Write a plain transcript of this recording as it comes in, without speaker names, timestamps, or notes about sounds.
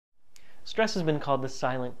Stress has been called the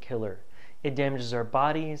silent killer. It damages our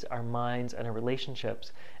bodies, our minds, and our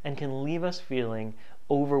relationships, and can leave us feeling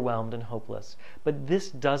overwhelmed and hopeless. But this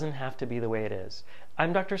doesn't have to be the way it is.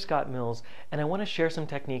 I'm Dr. Scott Mills, and I want to share some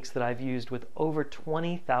techniques that I've used with over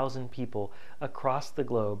 20,000 people across the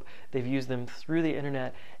globe. They've used them through the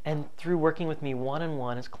internet and through working with me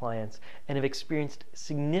one-on-one as clients, and have experienced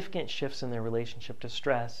significant shifts in their relationship to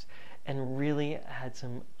stress and really had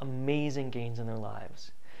some amazing gains in their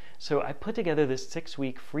lives. So I put together this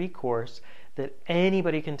 6-week free course that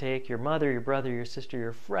anybody can take, your mother, your brother, your sister,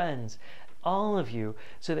 your friends, all of you,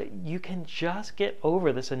 so that you can just get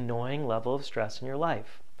over this annoying level of stress in your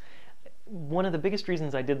life. One of the biggest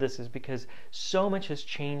reasons I did this is because so much has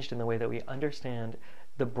changed in the way that we understand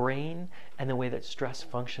the brain and the way that stress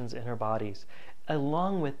functions in our bodies,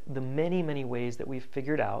 along with the many, many ways that we've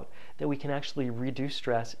figured out that we can actually reduce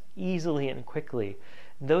stress easily and quickly.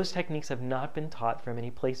 Those techniques have not been taught from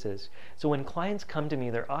many places. So when clients come to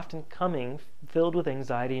me, they're often coming filled with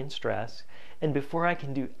anxiety and stress, and before I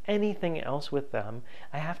can do anything else with them,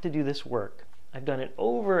 I have to do this work. I've done it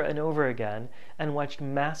over and over again and watched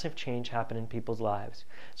massive change happen in people's lives.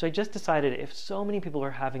 So I just decided, if so many people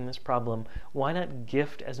are having this problem, why not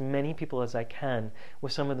gift as many people as I can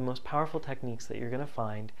with some of the most powerful techniques that you're going to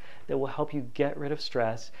find that will help you get rid of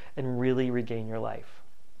stress and really regain your life.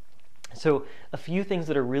 So a few things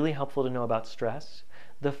that are really helpful to know about stress.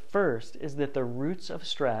 The first is that the roots of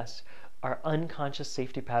stress are unconscious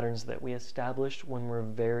safety patterns that we established when we're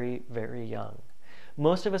very, very young.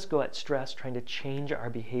 Most of us go at stress trying to change our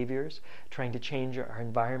behaviors, trying to change our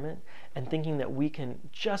environment, and thinking that we can,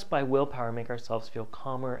 just by willpower, make ourselves feel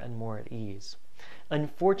calmer and more at ease.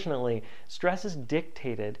 Unfortunately, stress is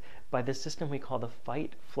dictated by the system we call the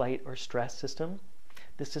fight, flight, or stress system,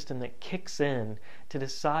 the system that kicks in to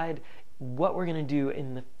decide what we're going to do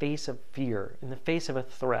in the face of fear, in the face of a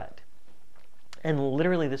threat. And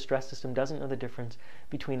literally, the stress system doesn't know the difference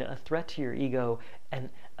between a threat to your ego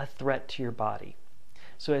and a threat to your body.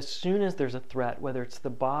 So as soon as there's a threat, whether it's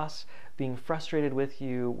the boss being frustrated with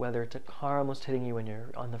you, whether it's a car almost hitting you when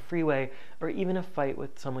you're on the freeway, or even a fight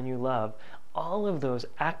with someone you love, all of those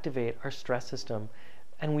activate our stress system,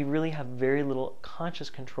 and we really have very little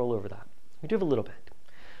conscious control over that. We do have a little bit.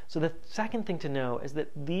 So the second thing to know is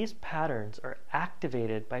that these patterns are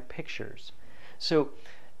activated by pictures. So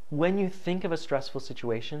when you think of a stressful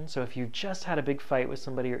situation, so if you just had a big fight with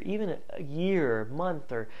somebody, or even a year,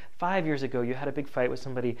 month, or 5 years ago you had a big fight with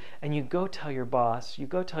somebody, and you go tell your boss, you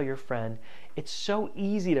go tell your friend, it's so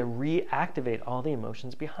easy to reactivate all the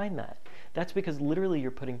emotions behind that. That's because literally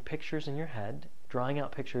you're putting pictures in your head, drawing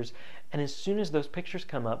out pictures, and as soon as those pictures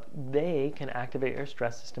come up, they can activate your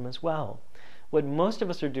stress system as well. What most of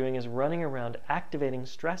us are doing is running around activating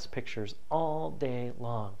stress pictures all day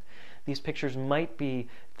long. These pictures might be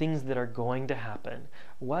things that are going to happen.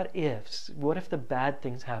 What ifs? What if the bad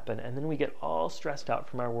things happen? And then we get all stressed out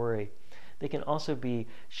from our worry. They can also be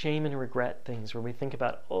shame and regret things where we think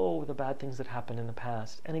about, oh, the bad things that happened in the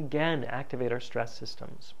past, and again activate our stress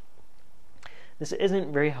systems. This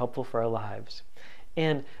isn't very helpful for our lives.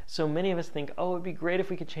 And so many of us think, oh, it would be great if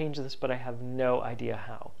we could change this, but I have no idea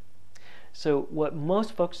how. So what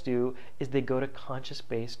most folks do is they go to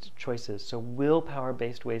conscious-based choices, so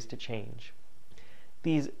willpower-based ways to change.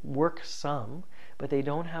 These work some, but they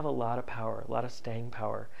don't have a lot of power, a lot of staying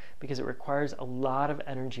power, because it requires a lot of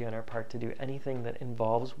energy on our part to do anything that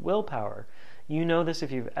involves willpower. You know this if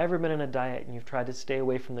you've ever been on a diet and you've tried to stay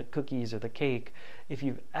away from the cookies or the cake. If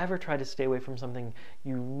you've ever tried to stay away from something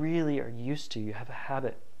you really are used to, you have a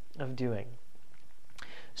habit of doing.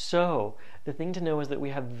 So the thing to know is that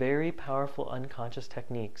we have very powerful unconscious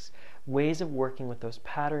techniques, ways of working with those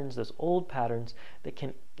patterns, those old patterns, that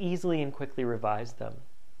can easily and quickly revise them.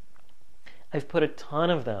 I've put a ton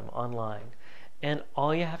of them online, and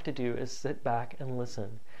all you have to do is sit back and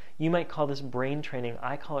listen. You might call this brain training.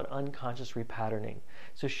 I call it unconscious repatterning.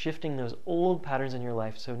 So shifting those old patterns in your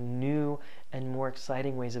life so new and more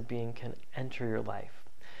exciting ways of being can enter your life.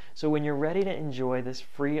 So when you're ready to enjoy this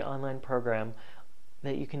free online program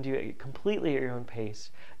that you can do it completely at your own pace,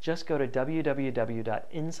 just go to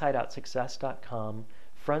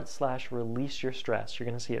www.insideoutsuccess.com/release your stress. You're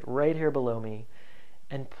going to see it right here below me.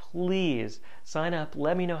 And please sign up.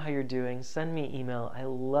 Let me know how you're doing. Send me email. I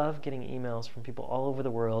love getting emails from people all over the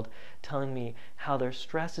world telling me how their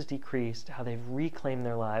stress is decreased, how they've reclaimed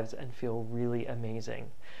their lives, and feel really amazing.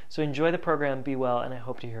 So enjoy the program, be well, and I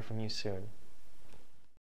hope to hear from you soon.